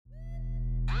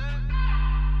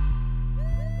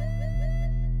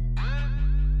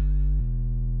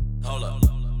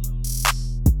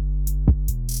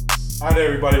Hi there,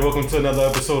 everybody. Welcome to another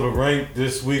episode of Rank.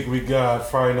 This week we got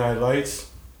Friday Night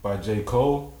Lights by J.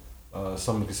 Cole.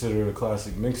 Some consider it a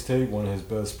classic mixtape, one of his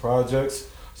best projects.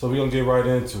 So we're going to get right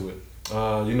into it.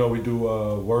 We do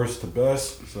worst to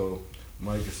best. So,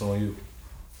 Mike, it's on you.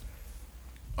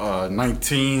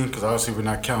 19, because obviously we're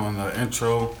not counting the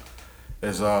intro,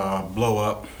 is Blow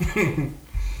Up.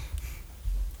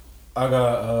 I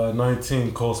got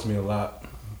 19, Cost Me a Lot.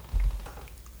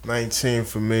 19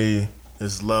 for me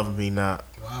is Love Me Not.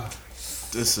 Wow.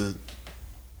 It's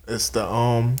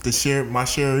the my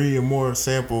Sherry and More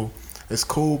sample. It's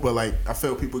cool, but like I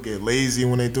feel people get lazy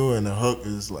when they do it, and the hook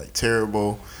is like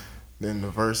terrible. Then the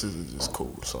verses is just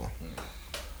cool. So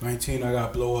 19, I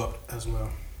got Blow Up as well.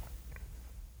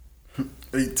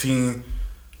 18,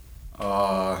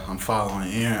 I'm following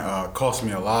Ian. Cost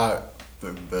Me a Lot.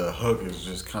 The hook is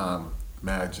just kind of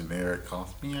mad generic.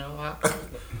 Cost me a lot.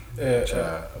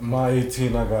 My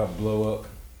 18, I got Blow Up.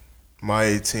 my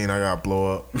 18, I got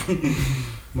Blow Up.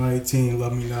 My 18,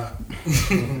 Love Me Not.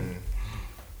 They're going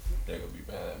to be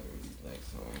mad at me with these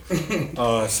next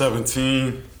songs.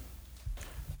 17,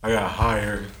 I got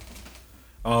Higher.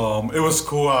 It was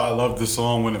cool. I loved the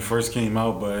song when it first came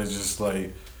out, but it's just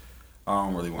like I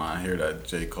don't really want to hear that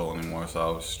J. Cole anymore, so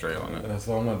I was straight on it.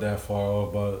 So I'm not that far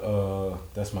off, but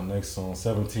that's my next song.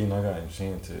 17, I got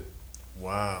Enchanted.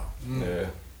 Wow. Yeah.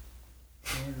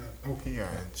 He got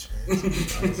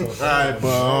Enchanted. Alright,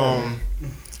 but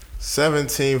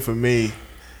 17 for me.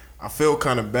 I feel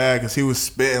kind of bad because he was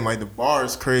spitting like the bar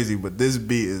is crazy, but this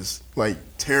beat is like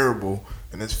terrible,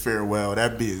 and it's Farewell.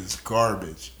 That beat is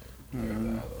garbage.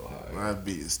 That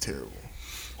beat is terrible.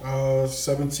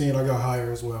 17, I got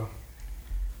Higher as well.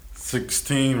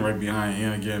 16, right behind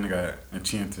Ian again, I got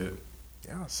Enchanted.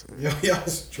 Yeah, I see. Yeah,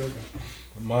 it's tripping.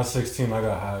 My 16, I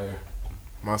got Higher.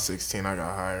 My 16, I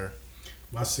got Higher.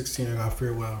 My 16, I got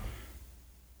Farewell.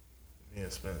 Yeah,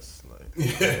 Spence. Like,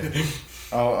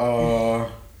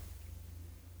 Oh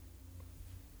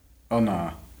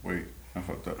nah, wait, I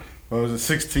fucked up. What was it?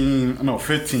 16? No,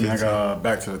 15. I got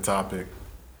Back to the Topic.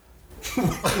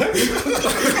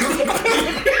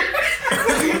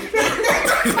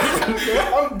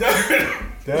 I'm done.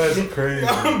 That's crazy.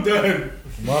 I'm done.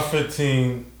 My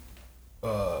 15,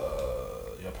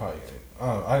 probably ain't.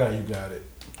 I got You Got It.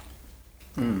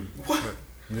 What?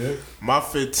 Yeah. my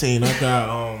 15, I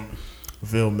got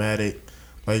Vilmatic.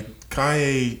 Like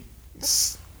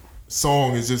Kanye's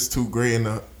song is just too great, and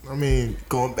I mean,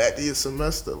 going back to your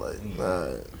semester, like,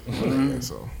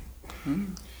 so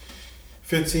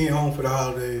 15, Home for the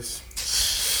Holidays.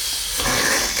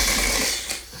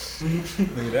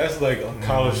 Nigga, that's like a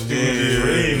college student's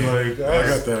dream. Like, I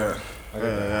got that.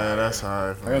 yeah, that's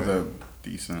high. I got that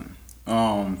decent.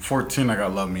 14, I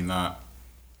got Love Me Not.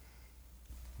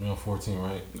 You know, 14,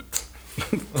 right?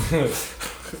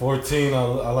 14,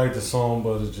 I like the song,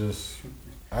 but it just...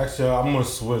 Actually, I'm going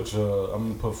to switch. I'm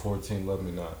going to put 14, Love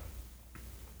Me Not.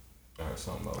 I got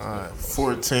something else. All right,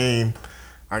 14,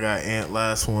 I got Ant.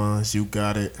 Last ones, You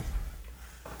Got It.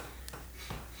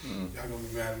 Y'all gonna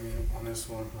be mad at me on this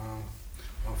one.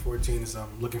 On 14 is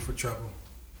Looking for Trouble.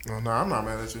 No, I'm not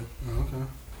mad at you. Oh,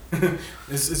 okay.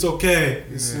 it's okay.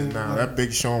 That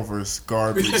Big Sean verse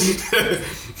garbage. I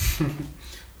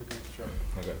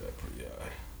got that pretty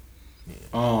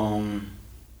high.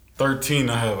 13,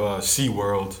 I have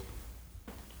SeaWorld.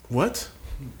 What?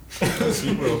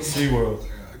 SeaWorld.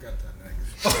 I got that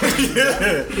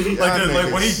nigga. Yeah.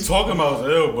 Like what he talking about is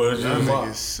ill, but it's Y'all just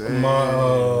niggas sick.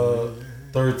 My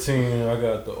 13, I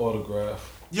got The Autograph.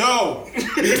 Yo! y'all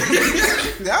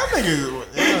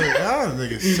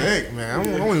niggas sick, man. I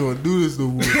don't even want to do this no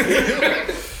more. I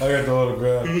got The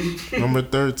Autograph. Number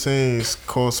 13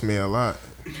 Cost Me a Lot.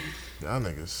 Y'all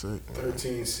niggas sick, man.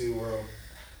 13, SeaWorld.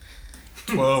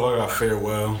 12, I got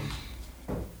Farewell.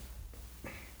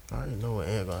 I already know what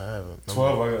Ant gonna have.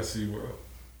 12, I got SeaWorld.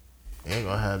 Ant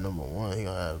gonna have number 1. He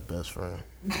gonna have Best Friend.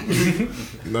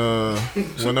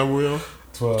 What number we on?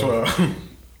 12.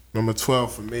 Number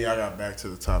 12 for me, I got Back to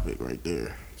the Topic right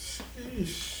there.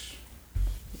 Sheesh.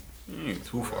 You ain't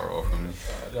too far off from me.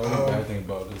 The only bad thing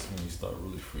about this when you start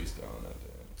really freestyling at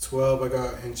the 12, I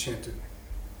got Enchanted.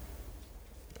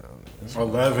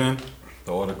 11,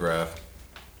 The Autograph.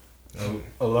 end.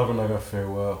 11, I got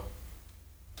Farewell.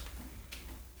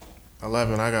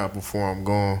 11, I got Before I'm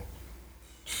Gone.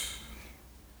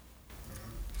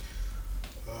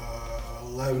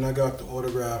 11, I got The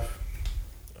Autograph.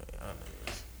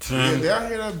 10, Did y'all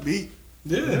hear that beat?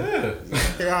 Yeah.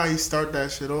 Hear how he start that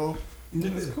shit off?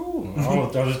 It's cool. I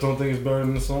just don't think it's better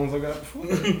than the songs I got before.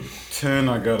 10,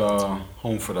 I got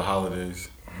Home for the Holidays.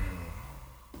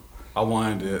 I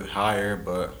wanted it higher,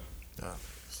 but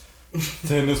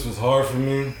 10, this was hard for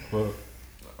me, but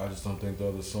I just don't think the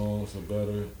other songs are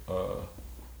better.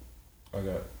 I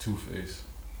got Two-Face.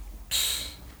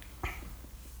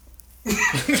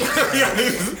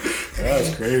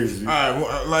 That's crazy. All right,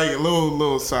 well, like a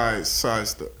little side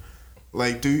stuff.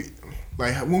 Like,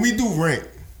 when we do rank,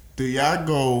 do y'all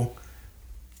go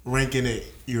ranking it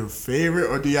your favorite,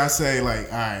 or do y'all say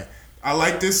like, all right, I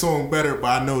like this song better,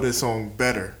 but I know this song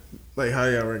better? Like, how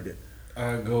y'all rank it?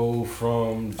 I go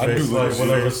from I do just like like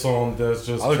whatever favorite. song that's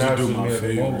just I like to captured do my me at the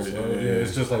favorite, most. yeah.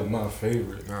 It's just like my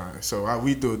favorite. All right, so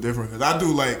we do it different because I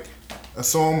do like a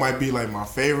song might be like my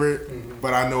favorite,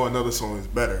 but I know another song is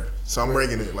better, so I'm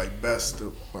ranking it like best.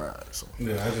 All right, so.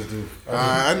 Yeah, I just do.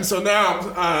 And so now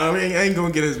I ain't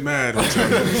gonna get as mad. All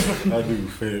I do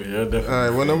favorite. Yeah, definitely. right,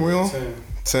 what number we on? 10.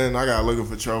 10. I got Looking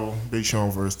for Trouble. Big Sean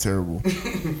versus Terrible.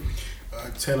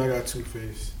 10, I got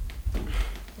Two-Face.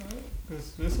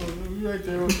 This one, right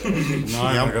there. 9,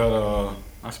 I got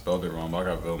I spelled it wrong, but I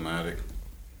got Vilmatic.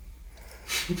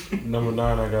 Number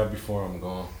 9, I got Before I'm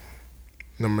Gone.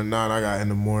 Number 9, I got In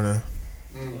the Morning.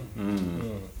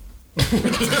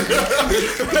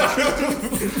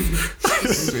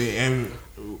 See, and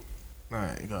all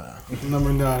right, go ahead.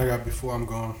 Number 9, I got Before I'm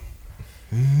Gone.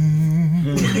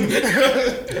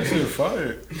 That shit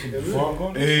fire. Before I'm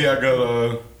Gone. Hey, I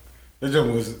got the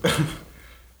jump was.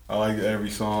 I like every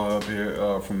song up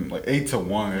here from like 8 to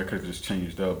 1. I could have just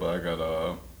changed up, but I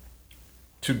got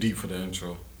Too Deep for the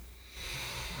intro.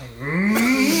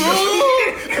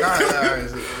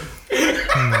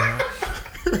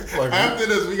 After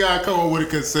this, we gotta come up with a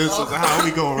consensus of how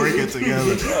we gonna rank it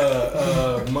together.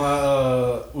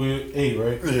 We're 8,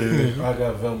 right? Yeah. I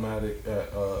got Velmatic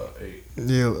at 8.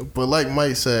 Yeah, but like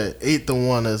Mike said, 8 to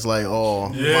 1 is like all.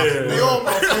 They all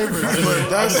my favorites, but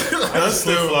That's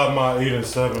still like my 8 and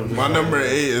 7. my number 8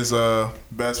 is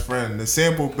Best Friend. The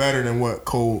sample better than what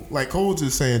Cole. Like Cole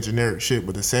just saying generic shit,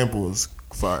 but the sample is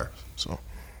fire. So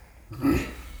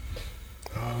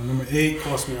Number 8,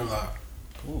 Cost Me a Lot.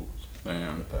 Ooh,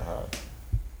 damn. That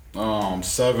high.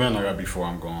 7, I got Before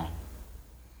I'm Gone.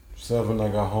 7, I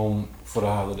got Home for the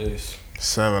Holidays.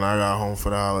 7, I got Home for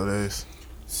the Holidays.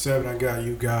 7, I got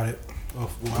You Got It.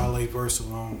 Off Wale Verse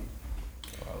Alone.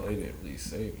 Wow, they didn't really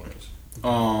say much.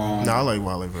 No, I like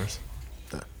Wale verse.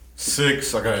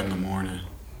 6, I got In the Morning.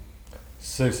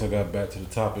 6, I got Back to the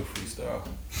Topic freestyle.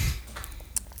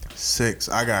 6,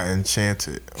 I got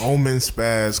Enchanted. Omen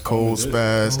Spaz, Cole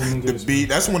Spaz. Omen The Spaz. beat,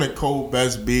 that's one of Cole's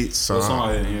best beats. That song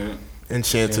I didn't hear.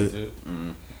 Enchanted.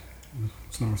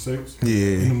 It's number 6.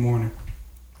 Yeah. In the Morning.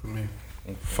 For me.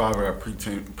 5, I got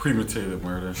Premeditated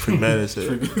Murder.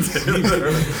 Premeditated. Yeah,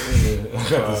 I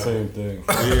got the same thing.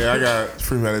 Yeah, I got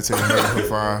Premeditated Murder for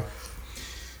 5.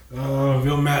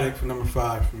 Vilmatic for number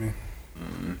 5 for me.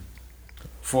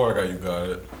 4, I got You Got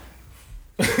It.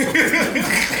 4,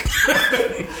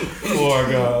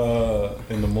 I got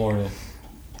In the Morning.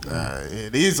 Yeah,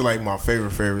 these are like my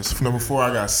favorites. Number 4,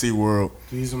 I got SeaWorld.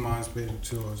 These are mine's favorite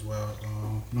too as well.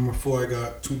 Number 4, I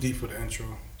got Too Deep for the intro.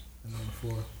 And number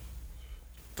 4.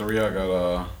 3, I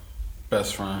got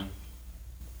Best Friend.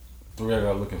 3, I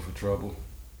got Looking for Trouble.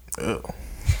 Ew.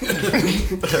 3.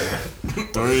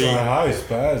 How he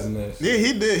spazzing that shit. Yeah,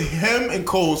 he did. Him and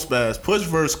Cole Spaz. Push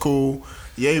verse cool.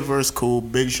 Ye verse cool.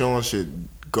 Big Sean shit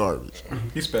garbage.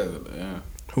 He's better, yeah.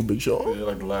 Who Big Sean? Yeah,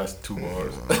 like the last 2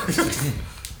 bars.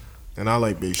 And I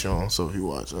like Big Sean, so if you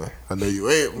watch, I know you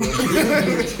ain't.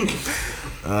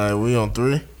 Alright, we on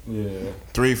 3? Yeah.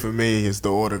 3 for me is The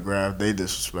Autograph. They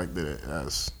disrespected it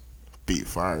as beat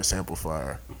fire, sample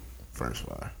fire, first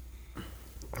fire.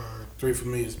 3 for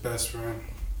me is Best Friend.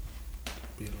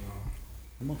 Beat alone.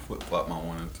 I'm gonna flip flop my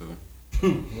 1 and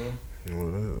 2. Yeah.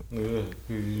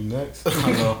 You next?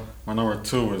 I know. My number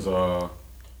 2 is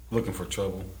Looking for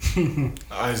Trouble.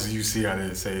 As you see, I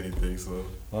didn't say anything, so.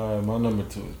 Alright, my number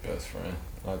 2 is Best Friend.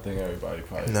 I think everybody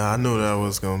probably. Nah, I knew that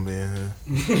was gonna be in here.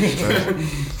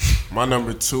 My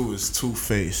number 2 is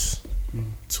Two-Face.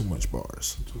 Too much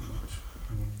bars. Too much.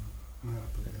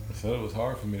 I said it was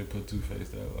hard for me to put Two-Face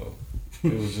that low.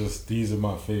 It was just, these are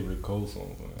my favorite Cole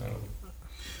songs on the album.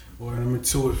 Well, number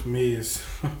 2 for me is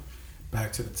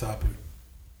Back to the Topic.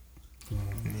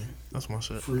 That's my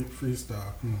shit.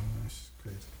 Freestyle. Come on, that's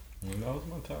crazy. And that was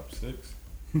my top 6.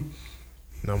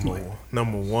 Number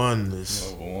 1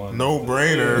 is Number 1. no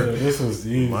brainer. Yeah, this was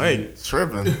easy. Mike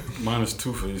tripping. Mine is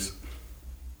Two-Face.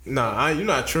 Nah, you're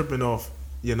not tripping off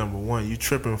your number 1. You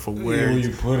tripping for Where where you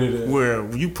put it at.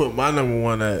 where you put my number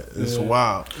 1 at. It's Yeah.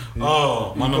 wild.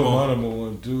 Oh, my number 1. My number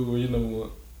 1, dude. Where your number 1?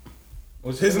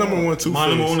 What's His your number 1, Two-Face. My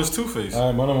number 1 is Two-Face.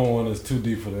 Alright, my number 1 is Too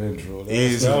Deep for the intro.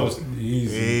 Easy. That was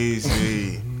easy.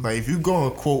 Easy. Like if you go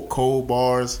and quote cold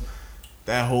bars,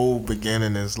 that whole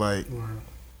beginning is like Right.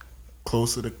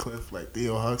 close to the cliff, like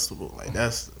Theo Huxtable. Like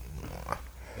that's.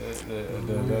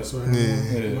 So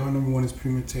Yeah. my number one is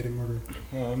premeditated murder.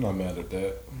 I'm not mad at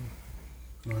that.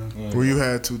 Right. Where you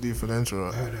had too deep for the intro.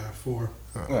 I had 4.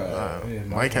 Yeah,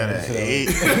 Mike had an 8.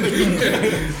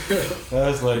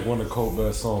 That's like one of the Cold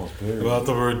best songs, period. Well, I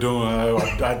thought we were doing.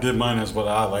 I did mine as what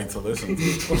I like to listen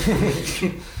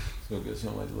to. Go get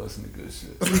somebody to listen to good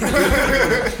shit.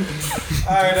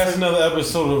 Alright, that's another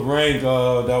episode of Rank.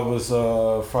 That was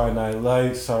Friday Night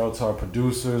Lights. Shout out to our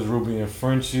producers, Ruby and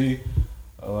Frenchie.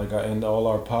 Like I end all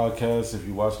our podcasts. If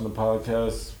you're watching the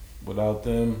podcast, without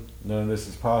them, none of this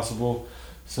is possible.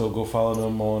 So go follow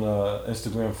them on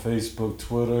Instagram, Facebook,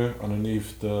 Twitter,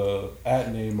 underneath the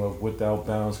 @name of Without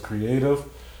Bounds Creative.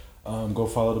 Go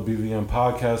follow the BVM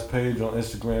podcast page on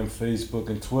Instagram, Facebook,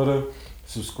 and Twitter.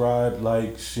 Subscribe,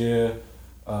 like, share,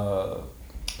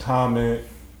 comment.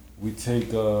 We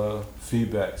take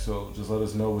feedback, so just let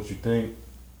us know what you think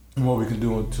and what we can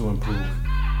do to improve.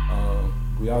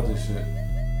 We out this shit.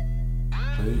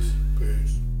 Peace.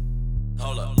 Peace.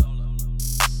 Hold up.